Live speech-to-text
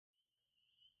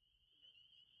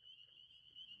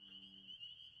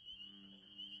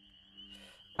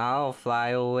I'll fly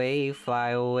away,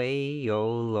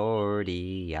 oh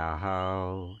lordy,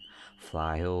 I'll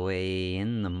fly away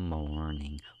in the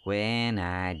morning when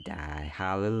I die.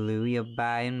 Hallelujah,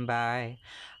 by and by,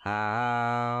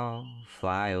 I'll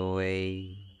fly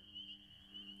away.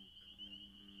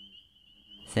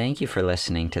 Thank you for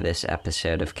listening to this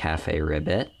episode of Cafe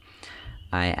Ribbit.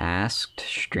 I asked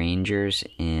strangers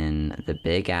in the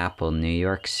Big Apple, New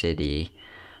York City,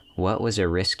 what was a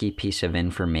risky piece of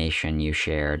information you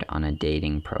shared on a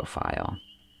dating profile?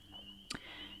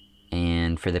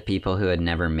 And for the people who had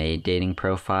never made dating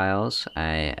profiles,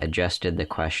 I adjusted the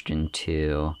question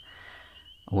to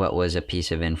what was a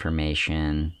piece of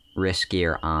information, risky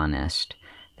or honest,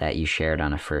 that you shared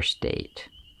on a first date.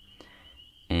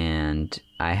 And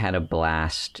I had a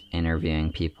blast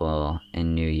interviewing people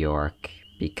in New York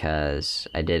because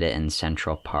I did it in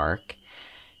Central Park.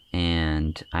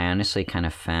 And I honestly kind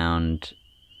of found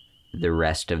the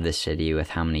rest of the city,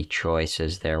 with how many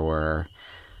choices there were,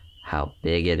 how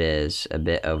big it is, a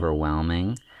bit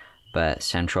overwhelming. But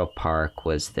Central Park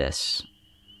was this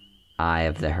eye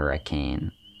of the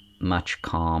hurricane, much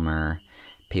calmer.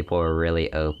 People were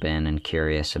really open and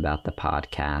curious about the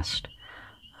podcast.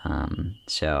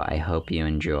 So I hope you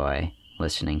enjoy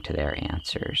listening to their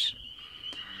answers.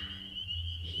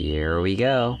 Here we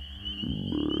go.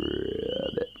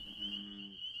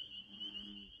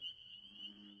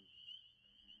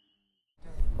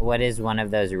 What is one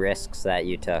of those risks that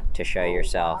you took to show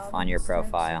yourself on your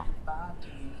profile?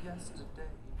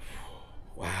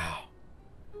 Wow.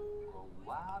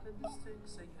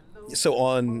 So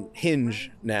on Hinge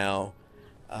now,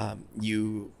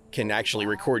 you can actually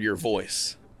record your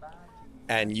voice,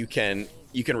 and you can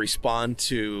respond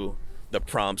to the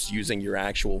prompts using your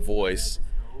actual voice.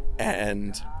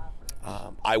 And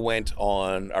I went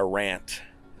on a rant.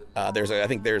 I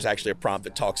think there's actually a prompt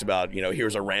that talks about,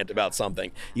 here's a rant about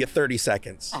something. You get 30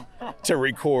 seconds to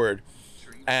record,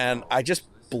 and I just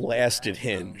blasted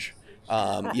Hinge,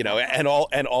 and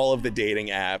all of the dating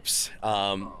apps,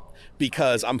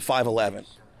 because I'm 5'11",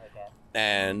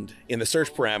 and in the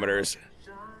search parameters,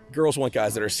 girls want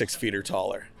guys that are 6 feet or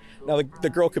taller. Now the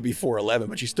girl could be 4'11",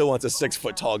 but she still wants a 6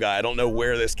 foot tall guy. I don't know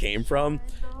where this came from.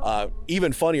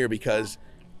 Even funnier, because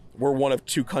we're one of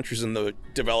 2 countries in the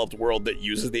developed world that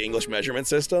uses the English measurement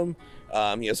system.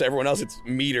 So everyone else, it's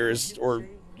meters, or,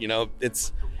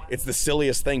 it's the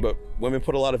silliest thing, but women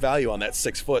put a lot of value on that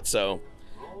 6 foot. So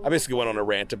I basically went on a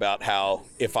rant about how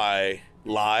if I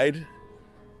lied,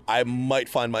 I might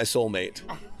find my soulmate,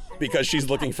 because she's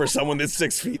looking for someone that's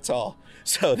 6 feet tall.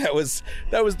 So that was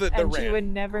the and rant. She would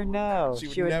never know.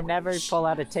 She would never pull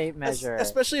out a tape measure.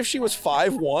 Especially if she was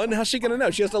 5'1", how's she gonna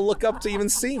know? She has to look up to even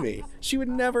see me. She would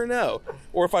never know.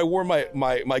 Or if I wore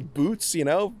my boots,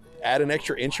 add an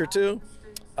extra inch or two.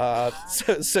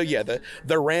 So yeah,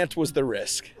 the rant was the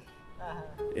risk.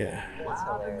 Yeah.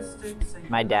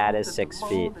 My dad is 6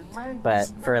 feet,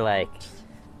 but for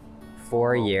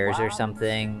 4 years or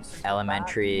something,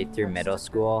 elementary through middle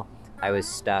school, I was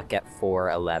stuck at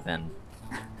 4'11".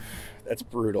 That's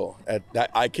brutal.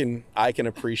 I can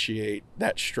appreciate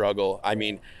that struggle. I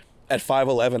mean, at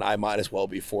 5'11", I might as well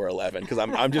be 4'11", because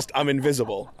I'm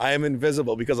invisible. I am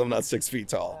invisible because I'm not 6 feet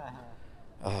tall.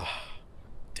 Oh,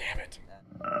 damn it.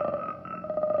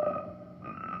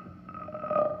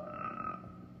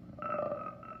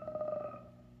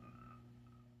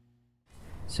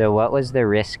 So what was the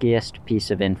riskiest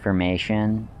piece of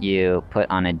information you put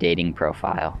on a dating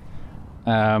profile?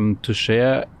 To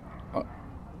share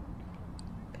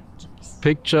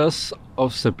pictures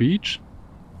of the beach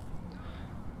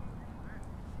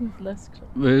with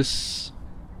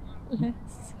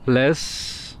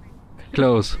less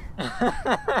clothes.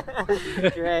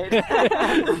 Great.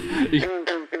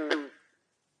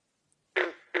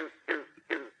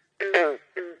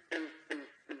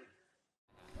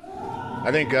 I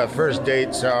think first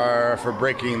dates are for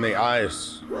breaking the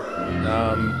ice.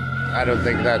 I don't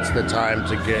think that's the time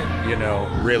to get,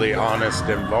 really honest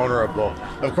and vulnerable.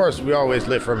 Of course, we always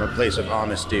live from a place of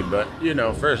honesty, but,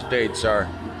 first dates are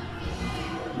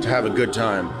to have a good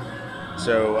time.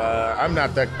 So I'm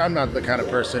not the kind of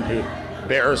person who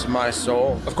bears my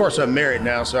soul. Of course, I'm married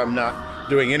now, so I'm not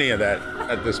doing any of that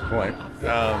at this point.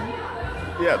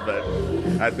 But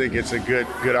I think it's a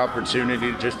good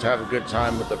opportunity just to have a good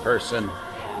time with the person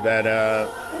that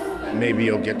maybe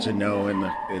you'll get to know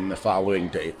in the following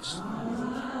dates.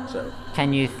 So,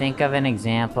 can you think of an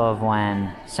example of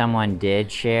when someone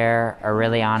did share a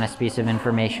really honest piece of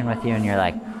information with you and you're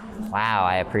like, wow,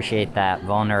 I appreciate that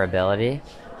vulnerability?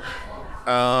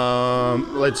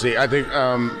 Let's see. I think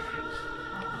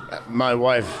my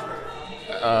wife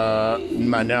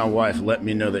my now wife let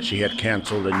me know that she had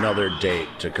canceled another date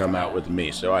to come out with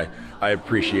me, so I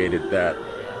appreciated that.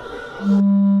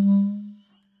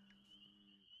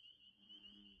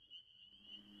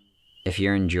 If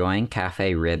you're enjoying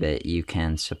Cafe Ribbit, you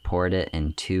can support it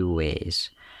in 2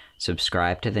 ways.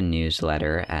 Subscribe to the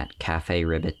newsletter at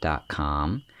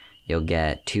caferibbit.com. You'll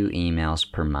get 2 emails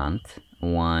per month,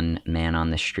 1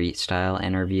 man-on-the-street style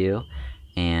interview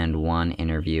and 1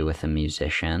 interview with a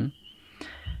musician.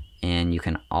 And you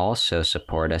can also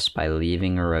support us by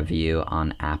leaving a review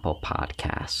on Apple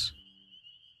Podcasts.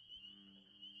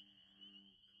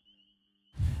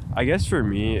 I guess for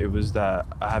me, it was that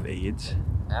I have AIDS.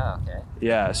 Oh, okay.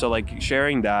 Yeah, so like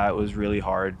sharing that was really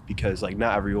hard because like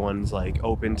not everyone's like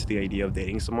open to the idea of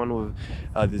dating someone with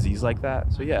a disease like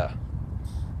that. So yeah.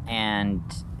 And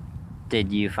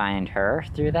did you find her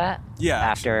through that? Yeah.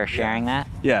 After sharing that?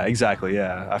 Yeah, exactly.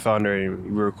 Yeah, I found her and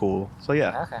we were cool. So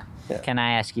yeah. Okay. Yeah. Can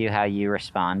I ask you how you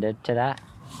responded to that?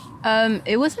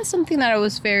 It wasn't something that I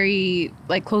was very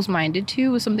like close-minded to. It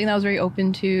was something that I was very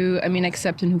open to. I mean,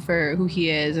 accepting him for who he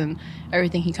is and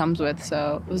everything he comes with.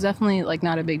 So it was definitely like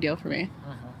not a big deal for me.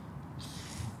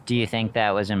 Do you think that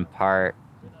was in part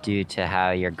due to how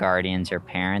your guardians or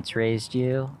parents raised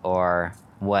you, or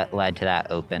what led to that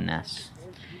openness?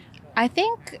 I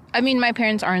mean, my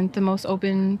parents aren't the most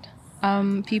open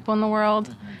people in the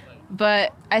world.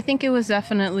 But I think it was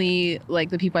definitely like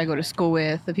the people I go to school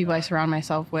with, the people I surround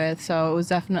myself with. So it was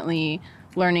definitely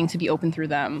learning to be open through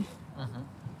them.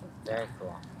 Very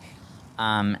cool.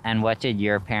 And what did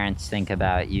your parents think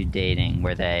about you dating?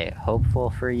 Were they hopeful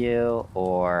for you,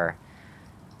 or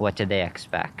what did they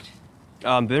expect?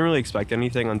 Didn't really expect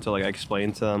anything until like I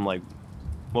explained to them like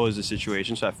what was the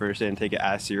situation. So at first they didn't take it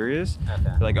as serious. Okay.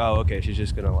 They're like, oh, okay, she's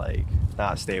just gonna like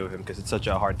not stay with him because it's such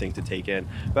a hard thing to take in.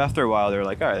 But after a while, they're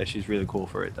like, all right, she's really cool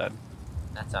for it then.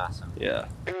 That's awesome. Yeah.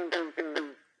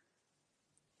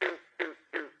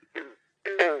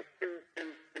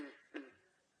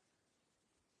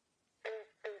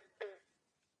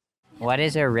 What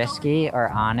is a risky or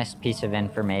honest piece of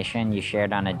information you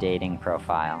shared on a dating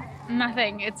profile?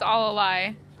 Nothing. It's all a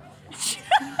lie.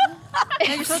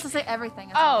 No, you're supposed to say everything.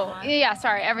 It's Oh, all a lie. yeah,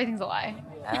 sorry. Everything's a lie.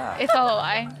 Oh. It's all a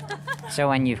lie. So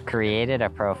when you've created a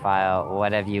profile,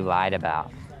 what have you lied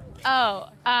about? Oh,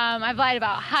 I've lied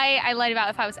about height. I lied about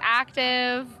if I was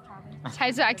active,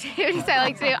 types of activities I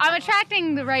like to do. I'm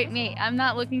attracting the right mate. I'm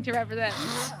not looking to represent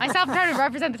myself. I'm trying to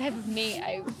represent the type of mate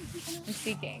I'm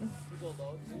seeking.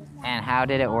 And how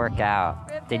did it work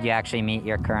out? Did you actually meet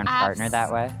your current partner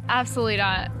that way? Absolutely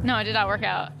not. No, it did not work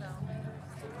out.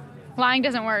 Lying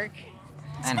doesn't work.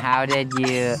 And how did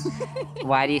you,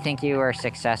 why do you think you were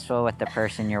successful with the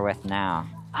person you're with now?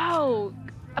 Oh,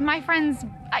 my friends,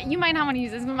 you might not want to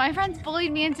use this, but my friends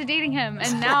bullied me into dating him,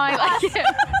 and now I like him.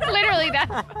 Literally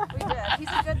that. We did.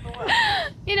 He's a good boy.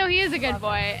 You know, he is a good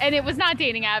boy, and it was not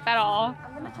dating app at all.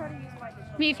 I'm gonna try to use my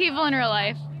digital. Meet people in real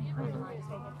life.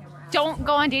 Don't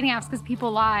go on dating apps because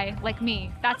people lie, like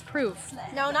me. That's proof.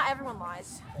 No, not everyone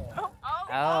lies.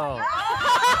 Oh.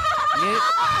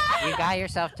 You got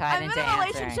yourself tied I'm into in a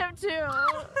answering. relationship too.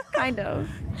 Kind of.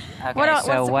 Okay, What's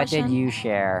so the what did question? you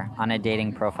share on a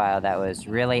dating profile that was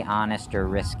really honest or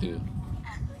risky?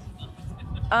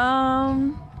 I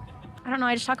don't know.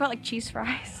 I just talk about like cheese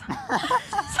fries.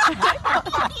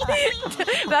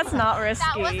 That's not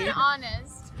risky.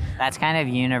 honest. That's kind of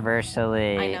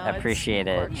universally I know, it's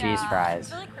appreciated, important. cheese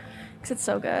fries. Because it's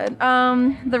so good.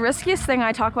 The riskiest thing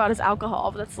I talk about is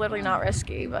alcohol, but that's literally not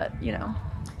risky. But you know,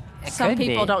 It some could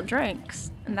people be. don't drink,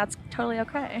 and that's totally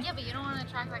okay. Yeah, but you don't want to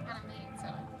attract that kind of mate, so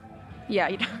Yeah,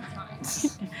 you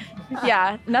don't.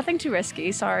 Yeah, nothing too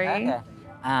risky. Sorry. Okay.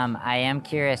 I am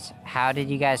curious, how did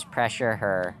you guys pressure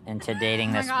her into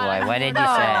dating this God. boy? What did you say?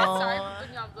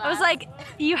 I was like,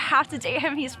 you have to date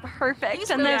him. He's perfect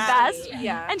and the best.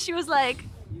 Yeah. And she was like,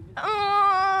 and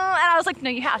I was like, no,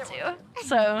 you have to.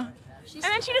 So. And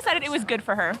then she decided it was good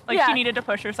for her. Like Yeah. she needed to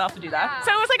push herself to do that.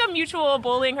 So it was like a mutual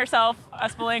bullying herself,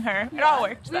 us bullying her. It all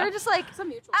worked. We were just like,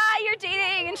 you're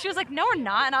dating. And she was like, no, we're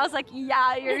not. And I was like,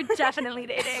 yeah, you're definitely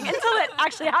dating. Until it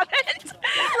actually happened.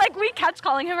 Like, we kept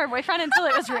calling him our boyfriend until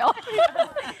it was real.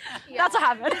 That's what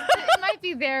happened. it might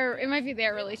be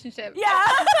their relationship. Yeah.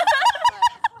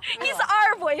 He's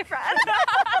our boyfriend.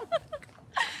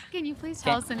 Can you please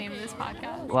tell us the name of this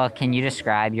podcast? Well, can you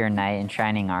describe your knight in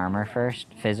shining armor first,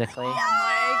 physically? Oh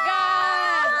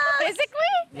my God! Physically?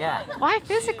 Yeah. Why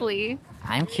physically?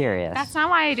 I'm curious. That's not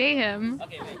why I date him.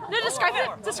 No, describe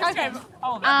it. Describe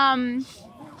him.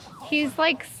 He's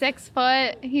like 6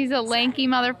 foot. He's a lanky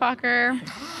motherfucker.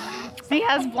 He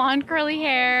has blonde curly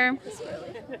hair.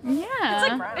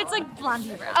 Yeah. It's like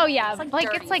blondie brown. Oh yeah,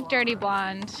 It's like dirty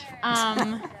blonde.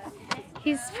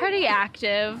 He's pretty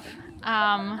active.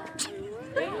 I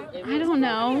don't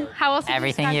know. How else would you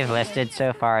Everything describe you've him? listed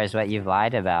so far is what you've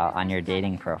lied about on your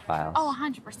dating profiles. Oh,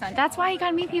 100%. That's why you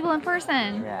gotta meet people in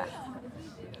person. Yeah.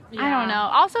 I don't know.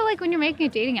 Also, like when you're making a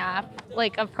dating app,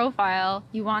 like a profile,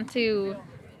 you want to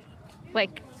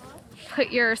like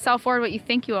put yourself forward what you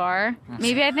think you are.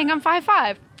 Maybe I think I'm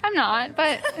 5'5". I'm not,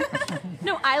 but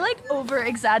No, I like over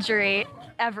exaggerate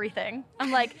everything.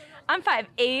 I'm like, I'm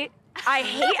 5'8". I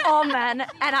hate all men,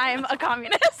 and I'm a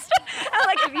communist. I'm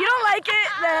like, if you don't like it,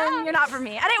 then you're not for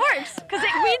me. And it works, because it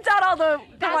weeds out all the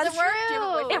ones. That's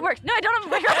true. It works. No, I don't have a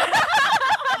boyfriend.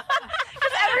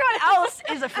 Because everyone else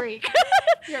is a freak.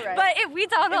 You're right. But it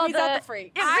weeds out all weeds out the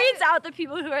freaks. It weeds out the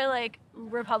people who are like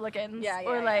Republicans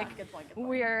or yeah. like Good point, good point.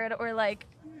 weird or like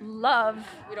love.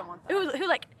 We don't want that. Who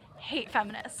like hate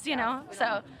feminists, you know?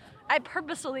 So I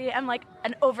purposefully am like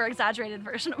an over exaggerated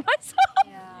version of myself.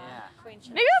 Yeah. Queen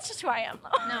shit. Maybe that's just who I am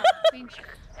though. no. Queen shit.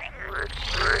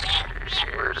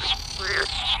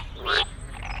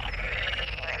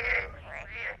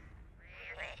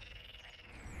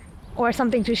 Or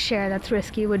something to share that's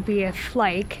risky would be if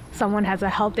like someone has a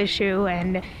health issue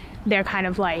and they're kind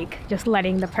of like just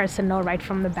letting the person know right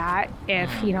from the bat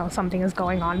if something is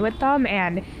going on with them,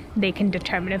 and they can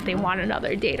determine if they want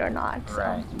another date or not.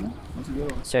 Right.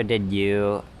 So did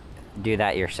you do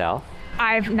that yourself?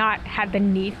 I've not had the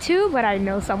need to, but I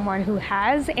know someone who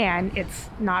has, and it's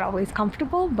not always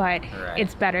comfortable, but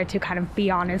it's better to kind of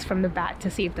be honest from the bat to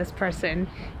see if this person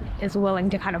is willing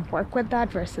to kind of work with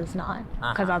that versus not,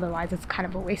 because otherwise it's kind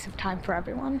of a waste of time for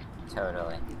everyone.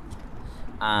 Totally.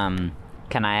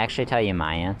 Can I actually tell you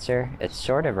my answer? It's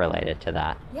sort of related to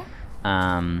that. Yeah.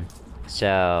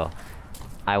 So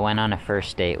I went on a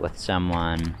first date with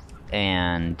someone,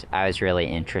 and I was really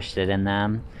interested in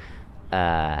them.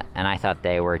 And I thought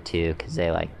they were too, because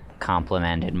they like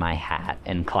complimented my hat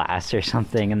in class or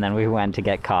something, and then we went to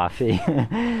get coffee.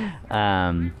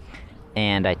 And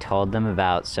I told them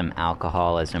about some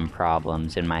alcoholism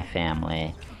problems in my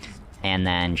family, and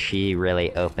then she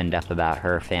really opened up about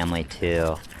her family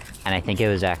too. And I think it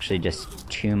was actually just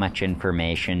too much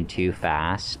information too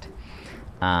fast.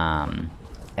 And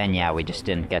yeah, we just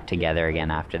didn't get together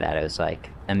again after that. It was like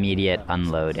immediate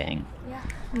unloading.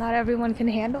 Not everyone can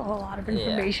handle a lot of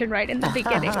information right in the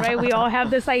beginning, right? We all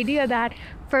have this idea that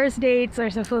first dates are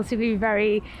supposed to be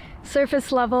very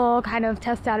surface level, kind of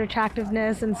test out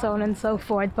attractiveness and so on and so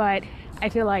forth. But I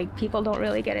feel like people don't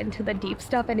really get into the deep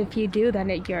stuff. And if you do, then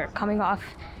you're coming off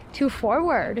too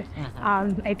forward.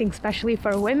 I think especially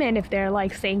for women, if they're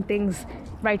like saying things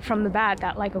right from the bat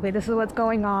that like, okay, this is what's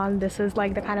going on, this is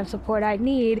like the kind of support I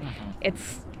need,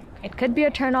 it could be a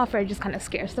turnoff, or it just kind of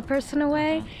scares the person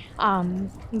away.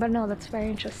 But no, that's very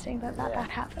interesting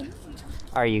that happens.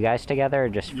 Are you guys together or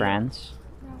just friends?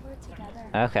 No, we're together.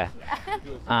 Okay.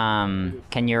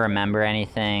 Can you remember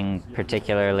anything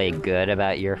particularly good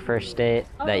about your first date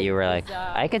that you were like,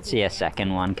 I could see a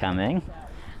second one coming?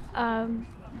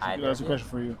 That's a question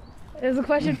for you. There's a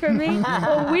question for me?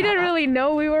 Well, we didn't really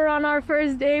know we were on our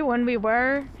first date when we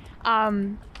were,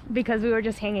 because we were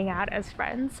just hanging out as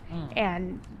friends.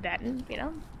 And then,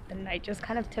 the night just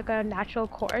kind of took a natural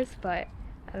course, but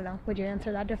I don't know. Would you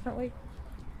answer that differently?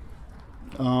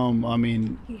 I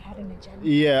mean, He had an agenda.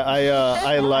 yeah,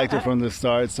 I liked her from the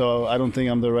start, so I don't think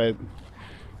I'm the right.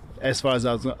 As far as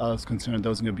I was concerned, there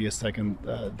was going to be a second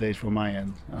date from my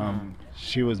end.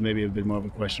 She was maybe a bit more of a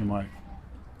question mark.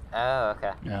 Oh,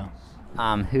 okay. Yeah.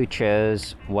 Who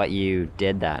chose what you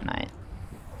did that night?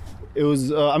 It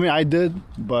was, I did,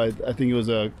 but I think it was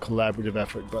a collaborative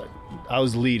effort, but I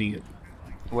was leading it.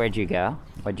 Where'd you go?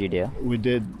 What'd you do? We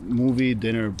did movie,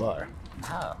 dinner, bar.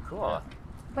 Oh, cool.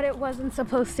 But it wasn't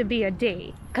supposed to be a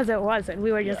date, because it wasn't.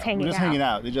 We were just hanging We're just out. hanging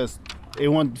out. It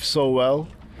went so well.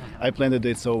 I planned the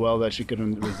date so well that she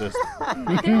couldn't resist.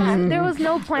 There was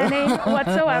no planning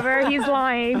whatsoever. He's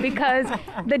lying, because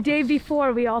the day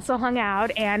before we also hung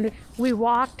out and we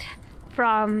walked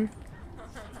from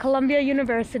Columbia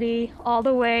University all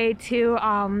the way to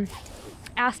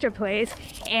Astor Place,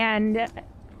 and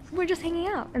we're just hanging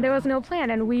out, and there was no plan,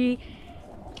 and we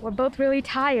were both really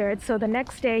tired. So the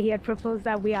next day he had proposed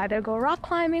that we either go rock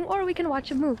climbing or we can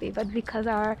watch a movie, but because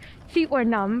our feet were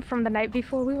numb from the night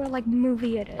before, we were like,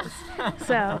 movie it is.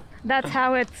 So that's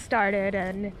how it started,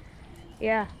 and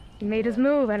yeah, he made his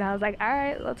move, and I was like, all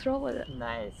right, let's roll with it.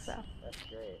 Nice. So that's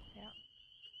great.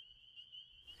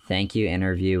 Thank you,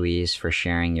 interviewees, for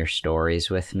sharing your stories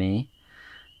with me.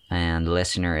 And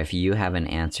listener, if you have an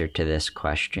answer to this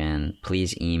question,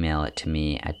 please email it to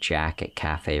me at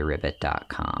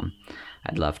jack@caferibbit.com.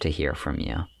 I'd love to hear from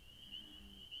you.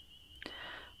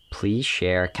 Please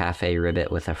share Cafe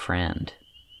Ribbit with a friend.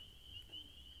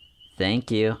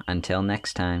 Thank you. Until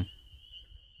next time.